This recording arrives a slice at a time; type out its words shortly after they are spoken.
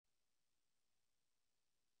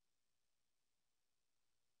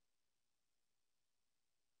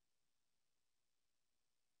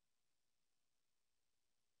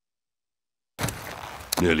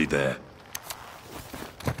Nearly there.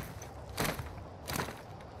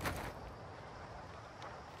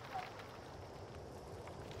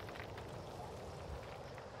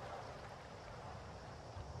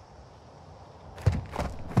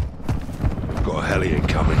 Got a heli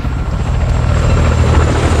incoming.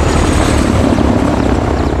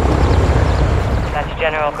 That's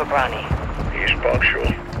General Ghobrani. He's punctual.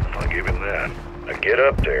 I'll give him that. Now get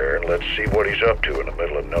up there and let's see what he's up to in the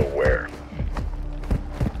middle of nowhere.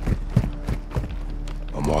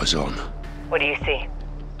 I'm eyes on. What do you see?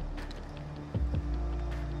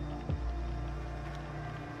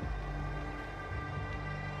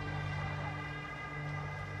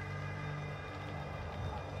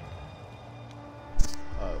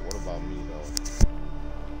 What about me though?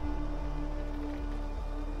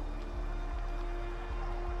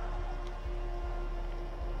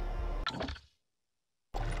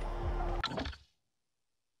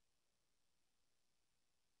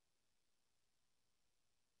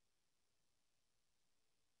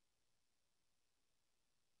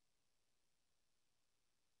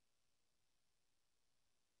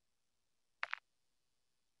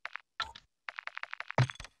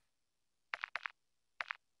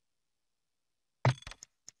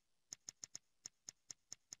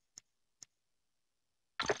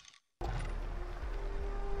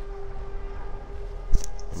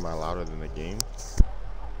 Am I louder than the game?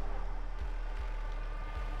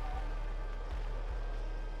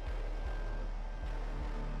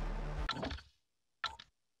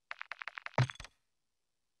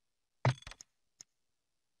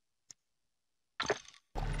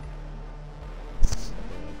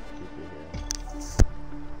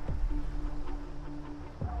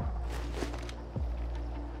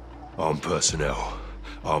 Armed personnel,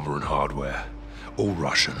 armor and hardware, all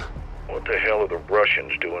Russian. What the hell are the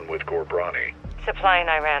Russians doing with Ghobrani? Supplying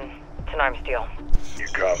Iran. It's an arms deal. You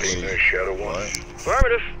copying this, Shadow One?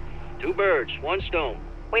 Affirmative. 2 birds, 1 stone.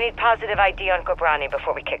 We need positive ID on Ghobrani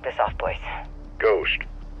before we kick this off, boys. Ghost,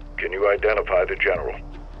 can you identify the general?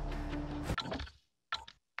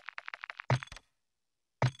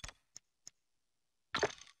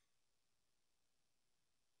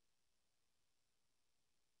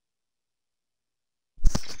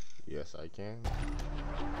 Yes, I can.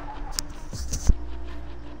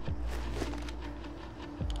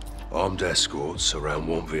 Armed escorts around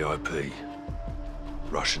one VIP.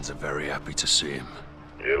 Russians are very happy to see him.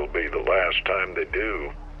 It'll be the last time they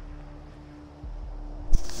do.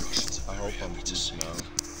 Russians I are hope very I'm happy to good see now. him.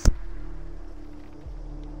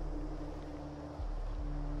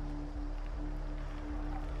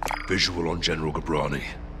 Visual on General Ghobrani.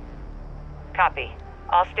 Copy.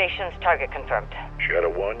 All stations target confirmed. Shadow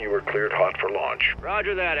One, you are cleared hot for launch.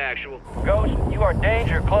 Roger that, actual. Ghost, you are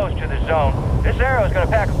danger close to the zone. This arrow is gonna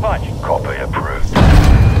pack a punch. Copy approved.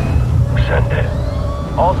 Send it.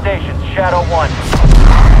 All stations, Shadow 1.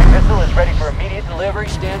 Missile is ready for immediate delivery.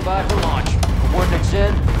 Stand by for launch. Coordinates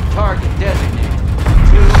in. Target designated.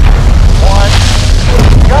 2, 1.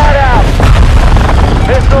 Got out!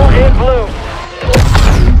 Missile in blue.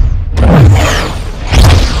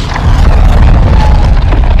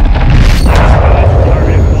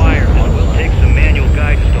 Target acquired. We'll take some manual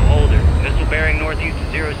guidance to hold her. Missile bearing northeast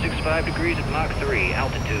of 065 degrees at Mach 3.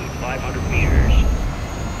 Altitude 500 meters.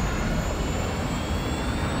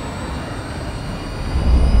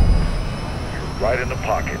 Right in the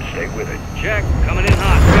pocket. Stay with it. Check. Coming in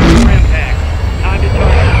hot. Ready for impact. Time to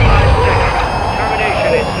target in 5 seconds.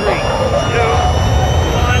 Termination in 3,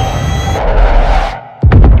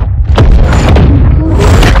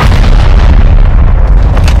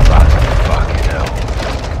 Fucking hell.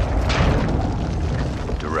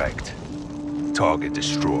 Direct. Target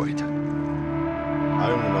destroyed. I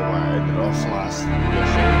don't even know why I ended off last.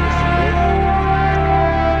 Yes,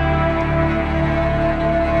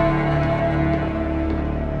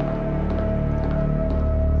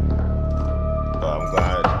 I'm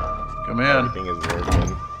glad Come in. everything is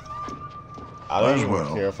working. I don't even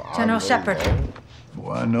Well. care if I'm General really Shepard. low.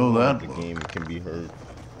 Well, I know that The look. game can be hurt.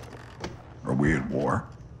 Are we at war?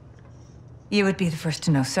 You would be the first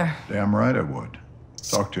to know, sir. Damn right I would.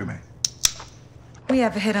 Talk to me. We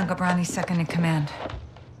have a hit on Ghobrani's second in command.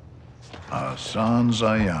 Hassan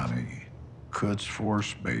Zayani, Quds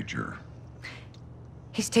Force Major.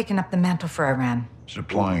 He's taken up the mantle for Iran.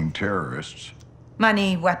 Supplying terrorists.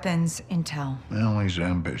 Money, weapons, intel. Well, he's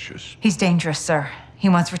ambitious. He's dangerous, sir. He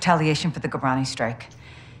wants retaliation for the Ghobrani strike.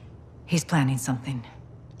 He's planning something.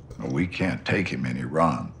 We can't take him in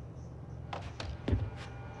Iran.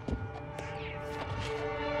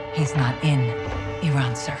 He's not in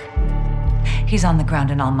Iran, sir. He's on the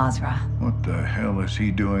ground in Al-Mazrah. What the hell is he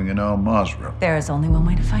doing in Al-Mazrah? There is only one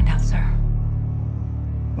way to find out, sir.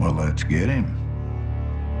 Well, let's get him.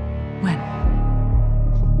 When?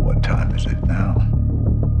 What time is it now?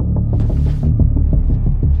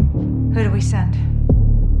 Who do we send?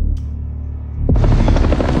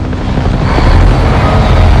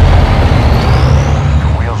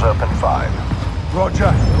 Wheels up in 5.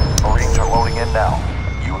 Roger. Marines are loading in now.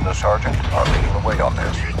 You and the sergeant are leading the way on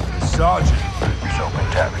this. Sergeant. Yourself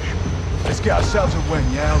and Tavish. Let's get ourselves a win,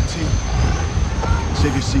 yeah, old team?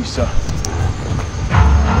 Save your seat, sir.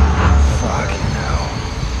 Fucking hell.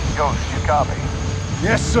 Ghost, you copy?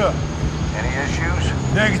 Yes, sir. Any issues?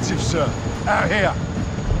 Negative, sir. Out here.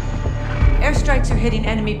 Airstrikes are hitting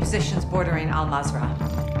enemy positions bordering Al-Mazrah.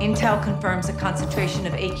 Intel confirms a concentration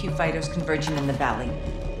of AQ fighters converging in the valley.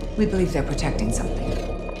 We believe they're protecting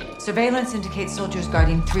something. Surveillance indicates soldiers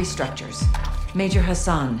guarding 3 structures. Major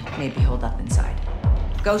Hassan may be holed up inside.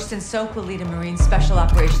 Ghost and Soap will lead a Marine Special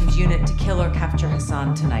Operations unit to kill or capture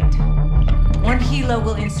Hassan tonight. One helo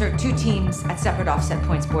will insert 2 teams at separate offset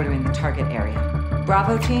points bordering the target area.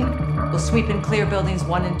 Bravo team will sweep and clear buildings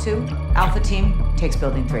 1 and 2. Alpha team takes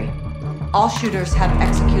building 3. All shooters have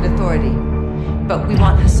execute authority, but we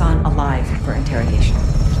want Hassan alive for interrogation.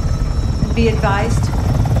 Be advised,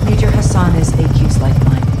 Major Hassan is AQ's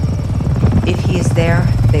lifeline. If he is there,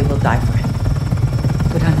 they will die for him.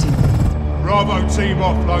 Good hunting. Bravo team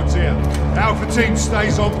offloads here. Alpha team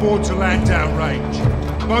stays on board to land downrange.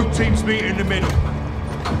 Both teams meet in the middle.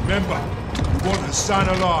 Remember, we want Hassan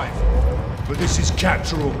alive. But this is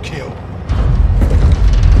capture or kill.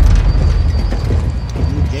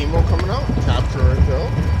 New game mode coming out? Capture or kill?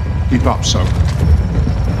 Keep up, so.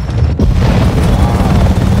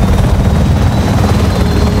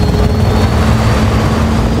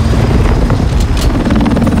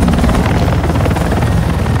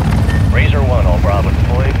 Razor 1 on Bravo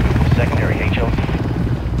deployed. Secondary HO.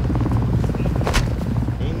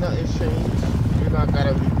 Ain't nothing changed. You not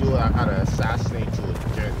gotta redo it. I gotta assassinate you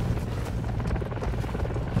again.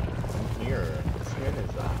 Here, this man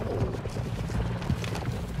is out.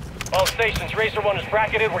 All stations, Racer 1 is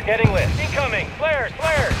bracketed. We're getting lit. Incoming! Flares!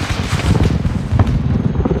 Flares!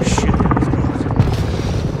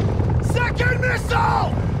 Second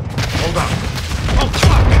missile! Hold up. Oh,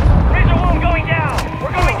 fuck! Razor 1 going down!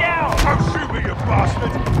 We're going down! Don't shoot me, you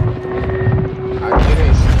bastard! I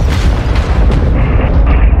didn't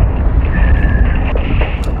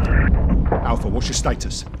shoot. Alpha, what's your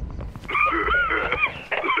status?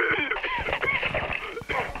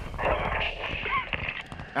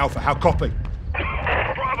 Alpha, how copy?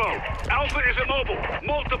 Bravo! Alpha is immobile.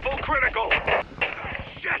 Multiple critical.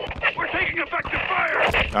 Shit! We're taking effective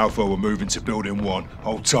fire! Alpha, we're moving to building 1.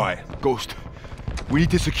 Hold tight. Ghost, we need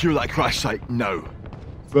to secure that crash site now.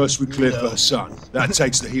 First we clear for Hassan. That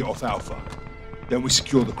takes the heat off Alpha. Then we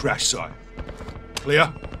secure the crash site.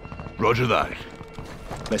 Clear? Roger that.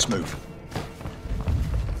 Let's move.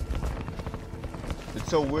 It's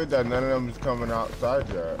so weird that none of them is coming outside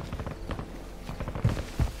yet.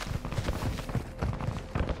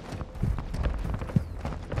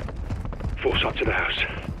 Force up to the house.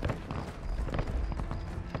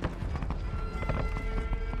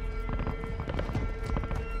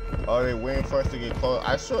 Oh, they waiting for us to get close.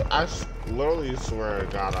 I literally swear to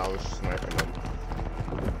God I was sniping them.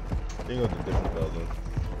 They go to a different building.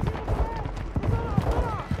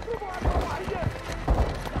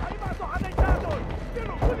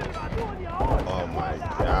 Oh my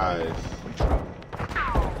gosh.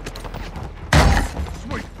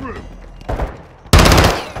 Sweep through.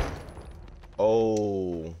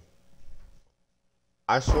 Oh.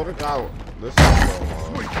 I swear to God, this is so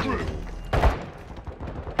long. Sweep through.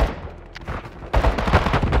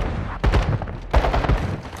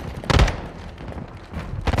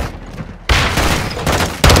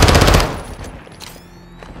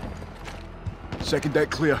 Second deck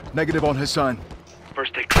clear. Negative on Hassan.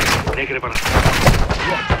 First take clear. Negative on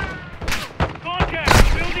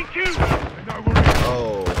Contact! Building 2!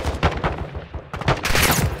 Oh.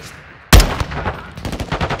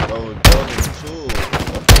 Oh, building 2.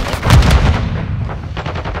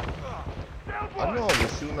 I know I'm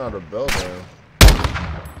shooting out a building.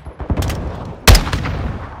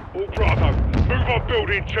 All Bravo, move on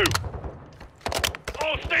building 2.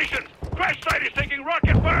 All stations, crash site is taking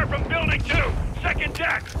rocket fire from building 2. Second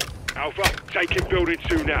deck. Alpha, taking building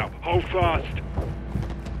 2 now. Hold fast.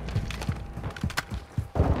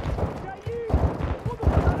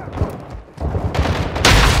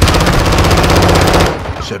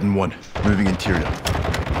 7-1, moving interior.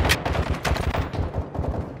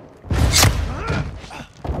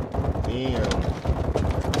 Damn.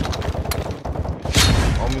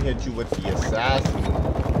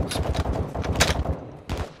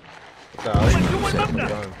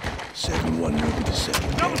 7-1 نقطة 7.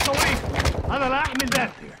 يلا صواريخ. هذا لا من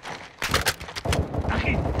داخل.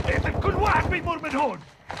 أخي اقتل كل واحد بيمر من هون.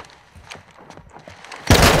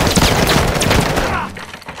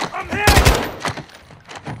 I'm here.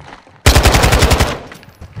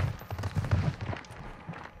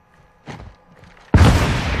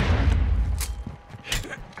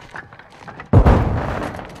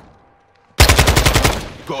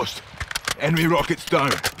 Ghost, enemy rockets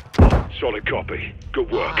down. Solid copy.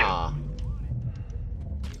 Good work.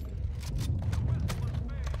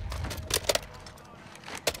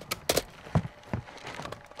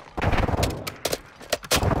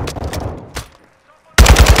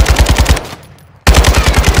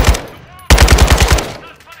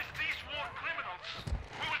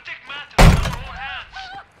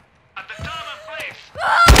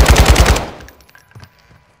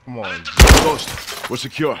 Come on. Ghost, we're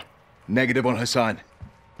secure. Negative on Hassan.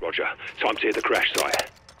 Roger. Time to hit the crash site.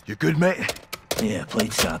 You good, mate? Yeah,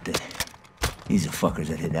 plate stopped it. These are fuckers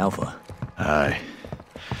that hit Alpha. Aye.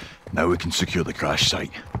 Now we can secure the crash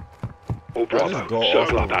site. All Bravo,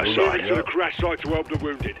 circle up outside to the crash site to help the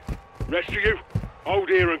wounded. Rest of you, hold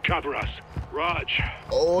here and cover us. Raj.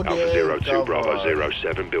 Oh, Alpha 02, Bravo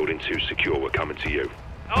 07, building 2 secure, we're coming to you.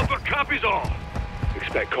 Alpha copies all.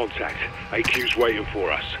 Expect contact. AQ's waiting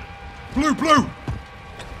for us. Blue, blue!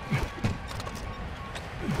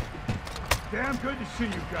 Damn good to see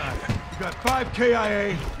you guys. You got 5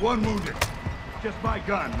 KIA, 1 wounded. Just my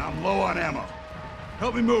gun, I'm low on ammo.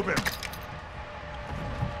 Help me move him.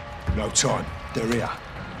 No time. They're here.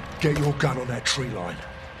 Get your gun on that tree line.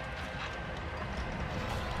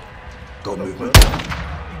 Got movement.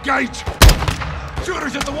 Engage!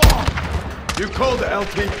 Shooters at the wall! You called the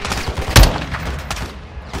LP.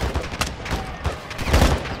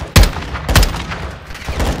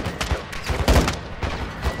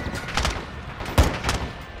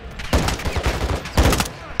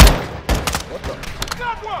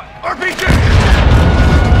 RPG!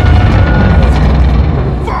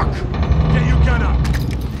 Fuck! Get your gun up!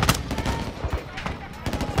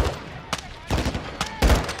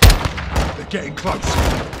 They're getting close.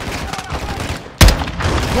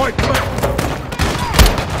 Right clear!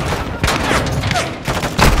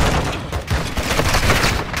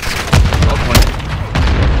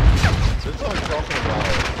 That's what I'm talking about.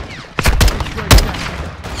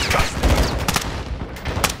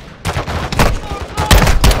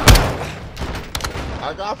 I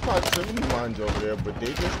got proximity mines over there, but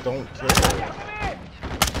they just don't kill.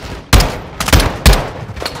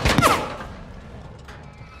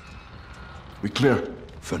 We clear?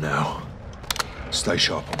 For now. Stay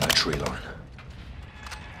sharp on that tree line.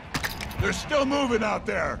 They're still moving out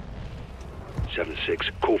there.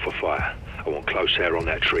 7-6, call for fire. I want close air on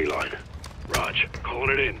that tree line. Raj,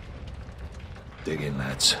 calling it in. Dig in,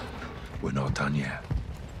 lads. We're not done yet.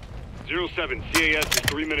 07, CAS is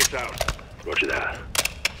 3 minutes out. Roger that.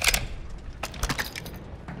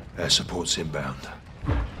 Air support's inbound.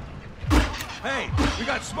 Hey, we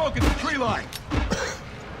got smoke at the tree line.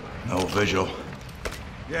 No visual.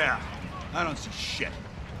 Yeah, I don't see shit.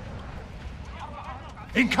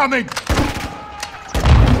 Incoming!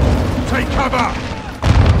 Take cover!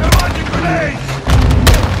 They're launching grenades!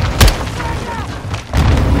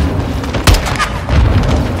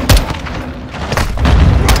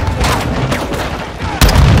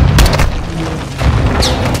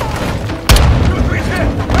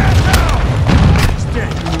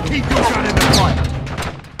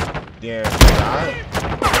 Yeah, right?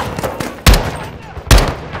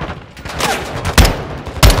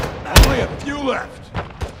 Only a few left.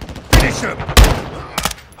 Finish him!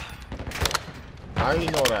 How do you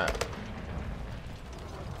know that?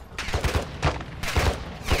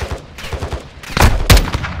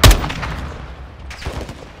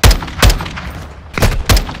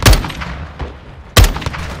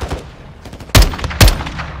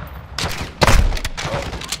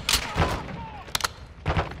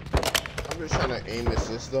 I'm just trying to aim the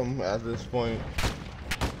system at this point.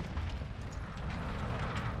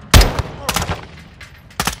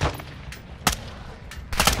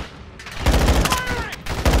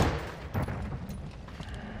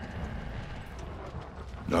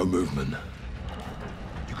 No movement.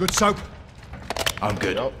 You good, Soap? I'm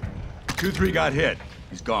good. Yep. 2-3 got hit.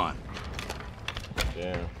 He's gone.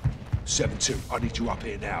 Yeah. 7-2, I need you up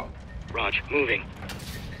here now. Raj, moving.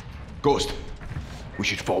 Ghost, we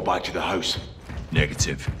should fall back to the house.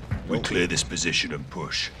 Negative. We clear this position and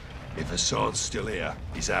push. If Hassan's still here,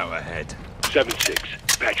 he's out ahead.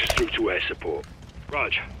 7-6, patch us through to air support.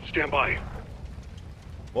 Raj, stand by.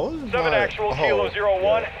 What was 7 my... actual, oh, Kilo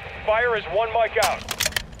 01. yeah. Fire is 1 mic out.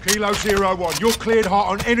 Kilo 01, you're cleared hot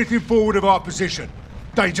on anything forward of our position.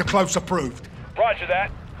 Danger close approved. Roger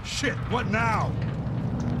that. Shit, what now?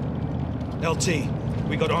 LT,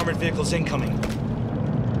 we got armored vehicles incoming.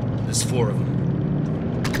 There's 4 of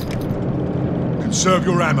them. Conserve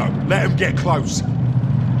your ammo. Let them get close.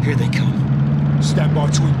 Here they come. Stand by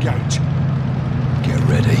to engage. Get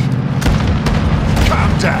ready.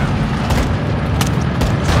 Calm down.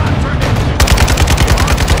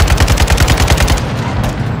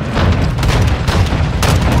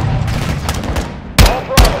 All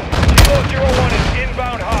Bravo. Kilo 01 is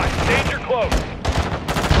inbound high. Danger close.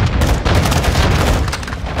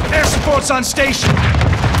 Air support's on station!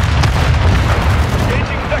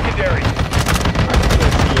 Engaging secondary.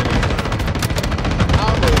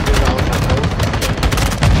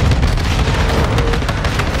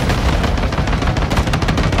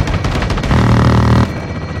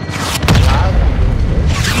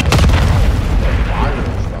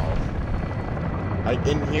 Like,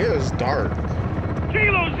 in here is dark.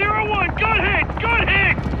 Kilo 01, gun hit! Gun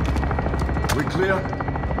hit! We clear?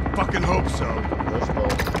 Fucking hope so. Let's go.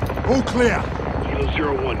 All clear. Kilo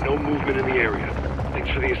 01, no movement in the area. Thanks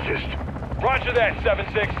for the assist. Roger that,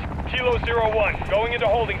 7-6. Kilo 01, going into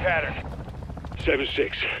holding pattern.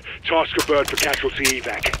 7-6. Task a bird for casualty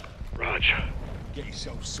evac. Raj. Get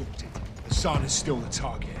yourself sorted. The sun is still the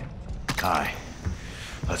target. Aye.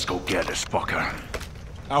 Let's go get this fucker.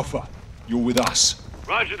 Alpha, you're with us.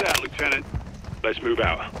 Roger that, Lieutenant. Let's move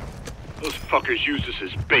out. Those fuckers used us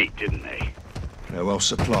as bait, didn't they? They're well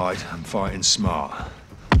supplied and fighting smart.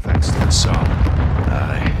 Thanks to the sun.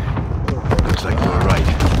 Aye. Looks like you were right,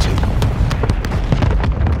 LT.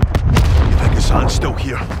 You think the sun's still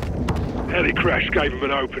here? Heli crash gave them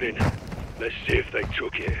an opening. Let's see if they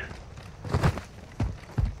took it.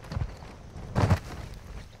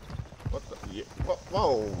 What the?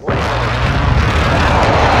 Whoa, whoa.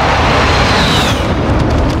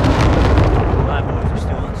 My boys are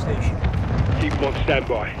still on station. Keep them on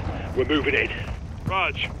standby. We're moving in.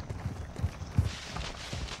 Raj.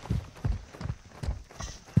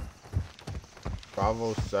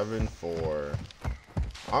 Bravo 7-4.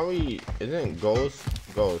 Are we? Isn't Ghost?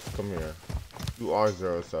 Ghost, come here. You are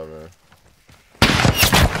 07.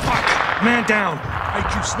 Man down!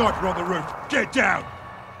 AQ sniper on the roof. Get down.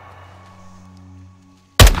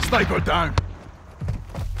 Sniper down.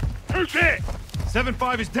 Who's hit?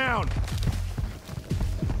 7-5 is down.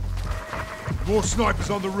 More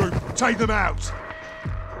snipers on the roof. Take them out.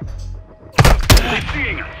 They're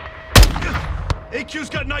seeing us. AQ's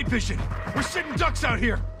got night vision. We're sitting ducks out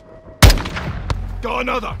here. Got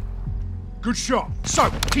another. Good shot.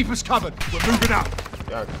 So, keep us covered. We're moving up.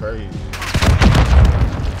 Yeah, crazy.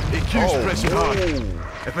 AQ's pressing hard.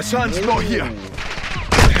 If the sun's not here. Shoot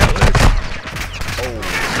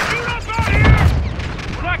up out here!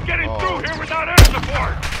 We're not getting through here without air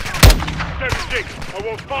support! 7-6, I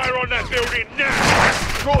will fire on that building now!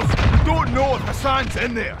 Ghost, we don't know if Hassan's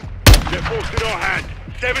in there. They're forced in our hand.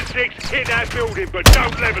 7-6, hit that building, but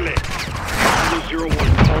don't level it! Kilo 01,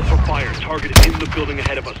 call for fire. Target is in the building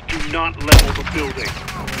ahead of us. Do not level the building.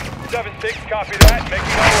 7-6, copy that.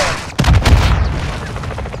 Making our run.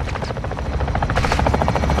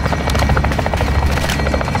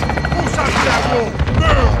 Who's out that wall?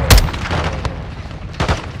 Move!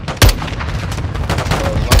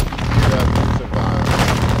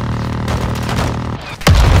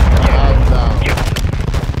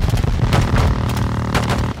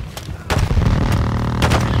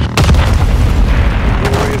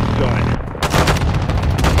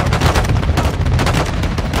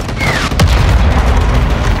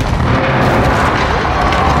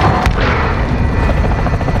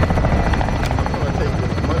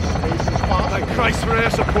 Christ for air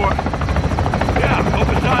support. Yeah, hope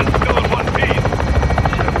Hassan's still in one piece.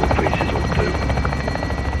 Several pieces will do.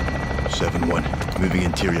 7-1, moving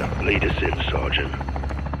interior. Lead us in, Sergeant.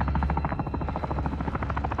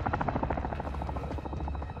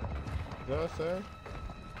 Yes, sir.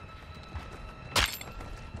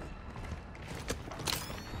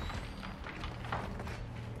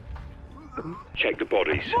 Check the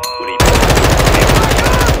bodies. We need...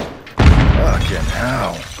 Fucking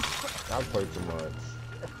hell. I played too much.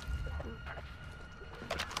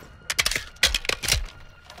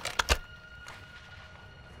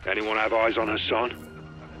 Anyone have eyes on Hassan?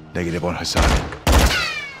 Negative on Hassan.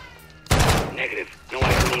 Negative. No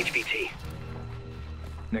eyes on the HVT.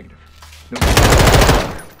 Negative.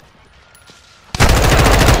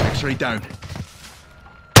 X-ray down.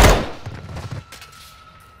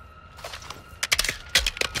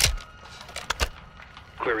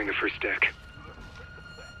 Clearing the first deck.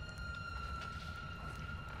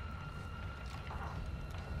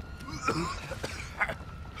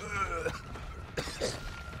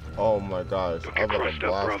 Oh my gosh, I was about to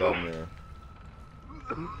blast down there.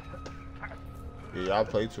 Yeah, y'all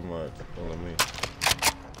play too much. Don't let me.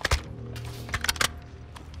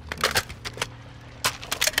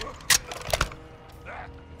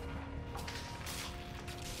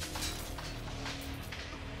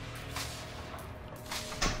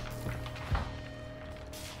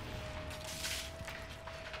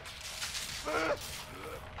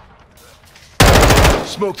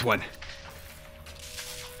 Smoked one.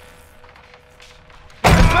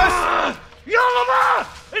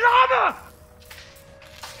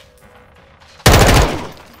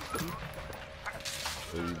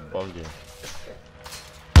 You bugging.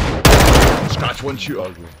 Scratch one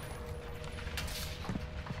shooter.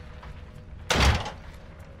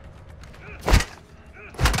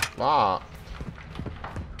 Wow.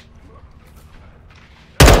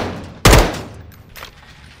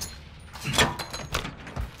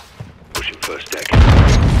 Pushing first deck.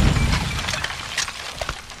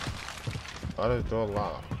 Why does the door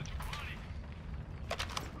lock?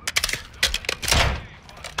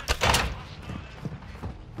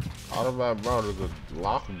 Out of that, bro, there's a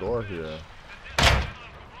locked door here.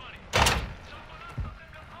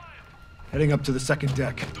 Heading up to the second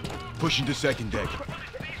deck. Pushing to second deck.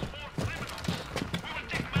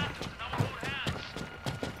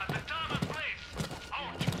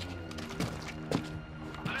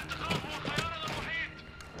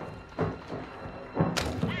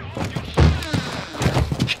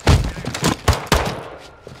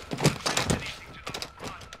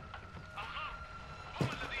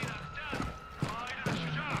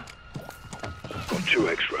 Got 2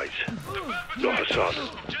 X-rays. Not Hassan.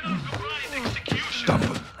 Stop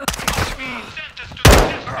him.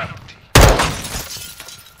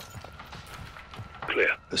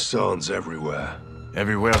 Clear. Hassan's everywhere.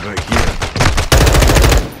 Everywhere but here.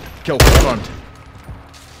 Kill for front.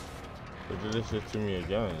 They did this shit to me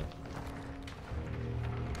again.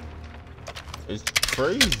 It's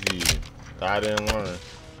crazy. I didn't learn.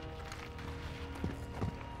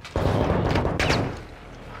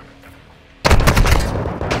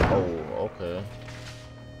 Oh, okay.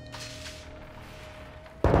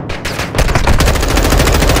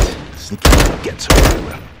 Sneaky gets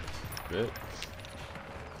everywhere. Good.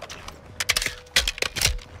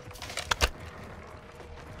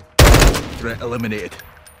 Threat eliminated.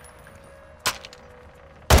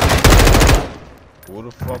 Who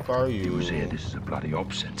the fuck are you? He was here. This is a bloody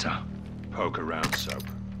op center. Poke around, soap.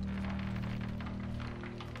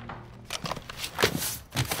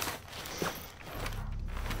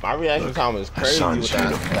 My reaction time is crazy with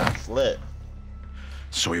that flip.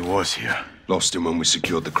 So he was here. Lost him when we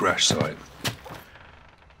secured the crash site.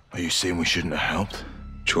 Are you saying we shouldn't have helped?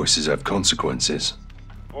 Choices have consequences.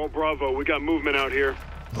 All Bravo, we got movement out here.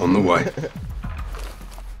 On the way.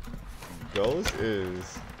 Ghost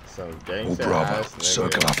is some All gangster Bravo, ass nigga.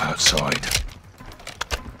 circle up outside.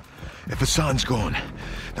 If the sun's gone,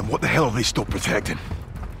 then what the hell are they still protecting?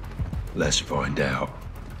 Let's find out.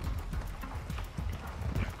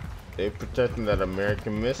 They protecting that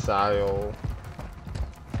American missile.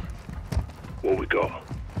 What we got?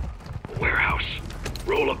 A warehouse.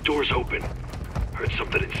 Roll-up doors open. Heard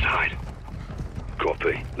something inside.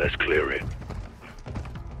 Copy. Let's clear it.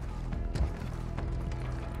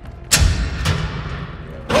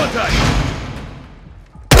 Contact!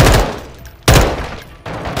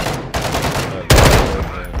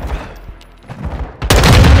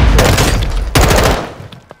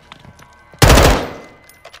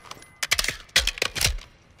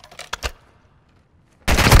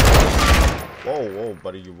 Whoa,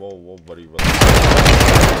 buddy, whoa, buddy.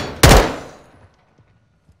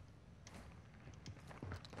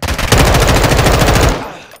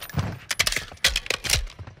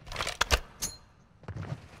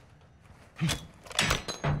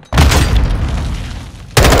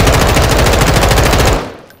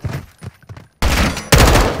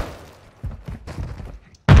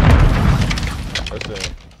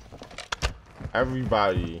 Listen,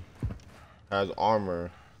 everybody has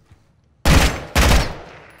armor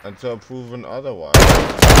until proven otherwise.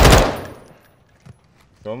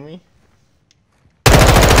 Feel me? So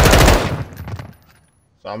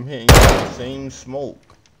I'm hitting you with the same smoke.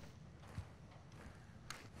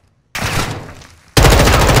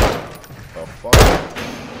 The fuck?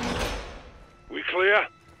 We clear?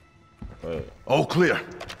 Wait. All clear.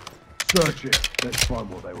 Search it. Let's find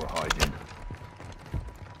what they were hiding.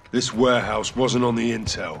 This warehouse wasn't on the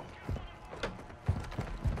intel.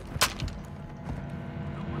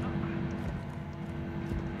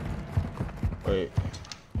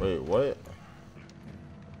 Wait, what?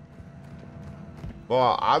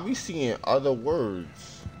 Well, I be seeing other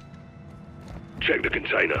words. Check the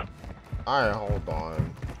container. Alright, hold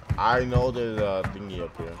on. I know there's a thingy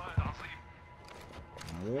up here.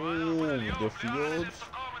 Ooh, the fields.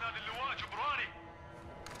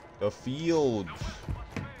 The fields.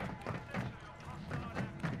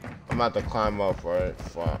 I'm about to climb up, right?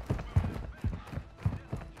 Fuck.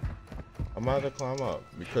 I'm about to climb up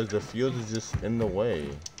because the field is just in the way.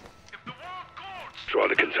 Try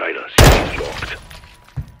the container. It's locked.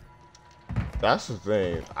 That's the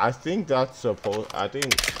thing. I think that's supposed. I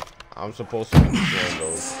think I'm supposed to be destroying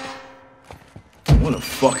those. What the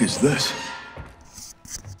fuck is this?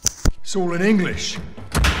 It's all in English.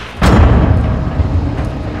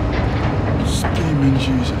 Screaming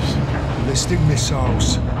Jesus. Ballistic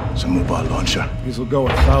missiles. It's a mobile launcher. These will go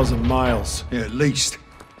 1,000 miles. Yeah, at least.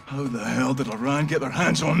 How the hell did Iran get their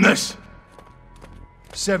hands on this?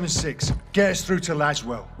 7-6. Get us through to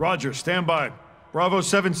Laswell. Roger, stand by. Bravo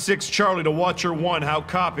 7-6 Charlie to Watcher 1. How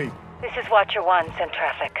copy? This is Watcher 1. Send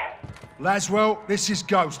traffic. Laswell, this is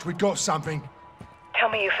Ghost. We got something. Tell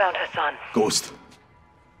me you found Hassan. Ghost.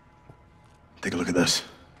 Take a look at this.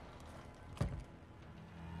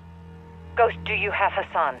 Ghost, do you have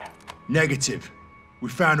Hassan? Negative. We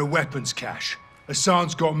found a weapons cache.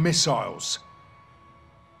 Hassan's got missiles.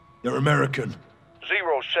 They're American.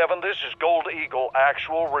 07, this is Gold Eagle.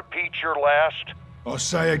 Actual, repeat your last. I'll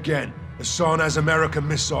say again. Hassan has American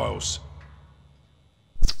missiles.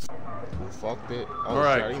 Who fucked it? Oh, All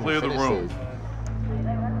right, shit, clear the room.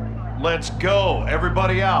 Let's go.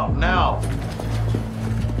 Everybody out, now.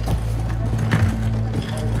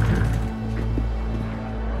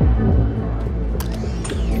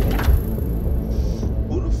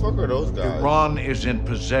 Who the fuck are those guys? Iran is in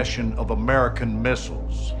possession of American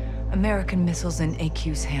missiles. American missiles in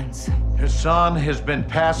AQ's hands. Hassan has been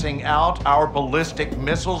passing out our ballistic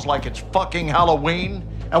missiles like it's fucking Halloween,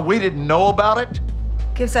 and we didn't know about it?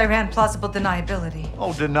 Gives Iran plausible deniability.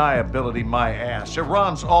 Oh, deniability my ass.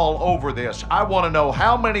 Iran's all over this. I want to know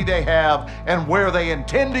how many they have and where they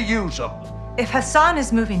intend to use them. If Hassan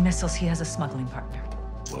is moving missiles, he has a smuggling partner.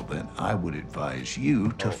 Well, then I would advise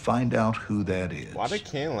you to find out who that is. Why they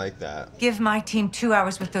can like that? Give my team 2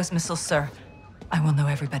 hours with those missiles, sir. I will know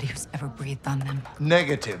everybody who's ever breathed on them.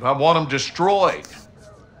 Negative. I want them destroyed.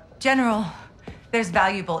 General, there's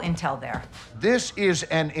valuable intel there. This is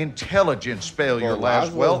an intelligence failure,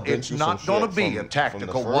 Laswell. It's not going to be a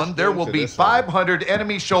tactical one. There will be 500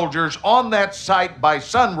 enemy soldiers on that site by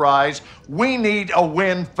sunrise. We need a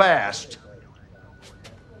win fast.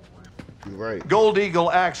 You're right. Gold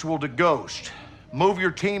Eagle actual to Ghost. Move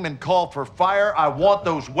your team and call for fire. I want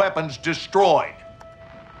those weapons destroyed.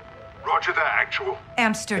 Roger that, actual.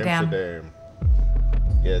 Amsterdam.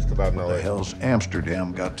 Yes, because I know What the hell's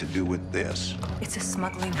Amsterdam got to do with this? It's a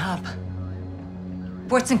smuggling hub.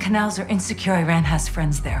 Ports and canals are insecure. Iran has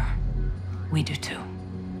friends there. We do too.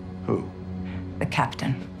 Who? The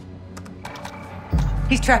captain.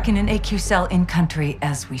 He's tracking an AQ cell in country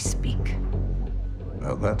as we speak.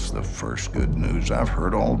 Well, that's the first good news I've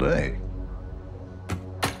heard all day.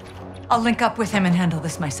 I'll link up with him and handle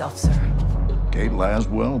this myself, sir. Kate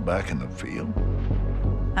Laswell back in the field?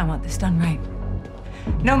 I want this done right.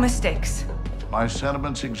 No mistakes. My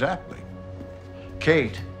sentiments exactly.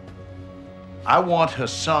 Kate, I want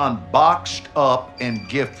Hassan boxed up and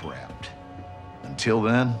gift wrapped. Until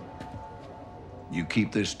then, you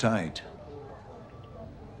keep this tight.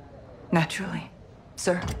 Naturally,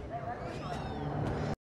 sir.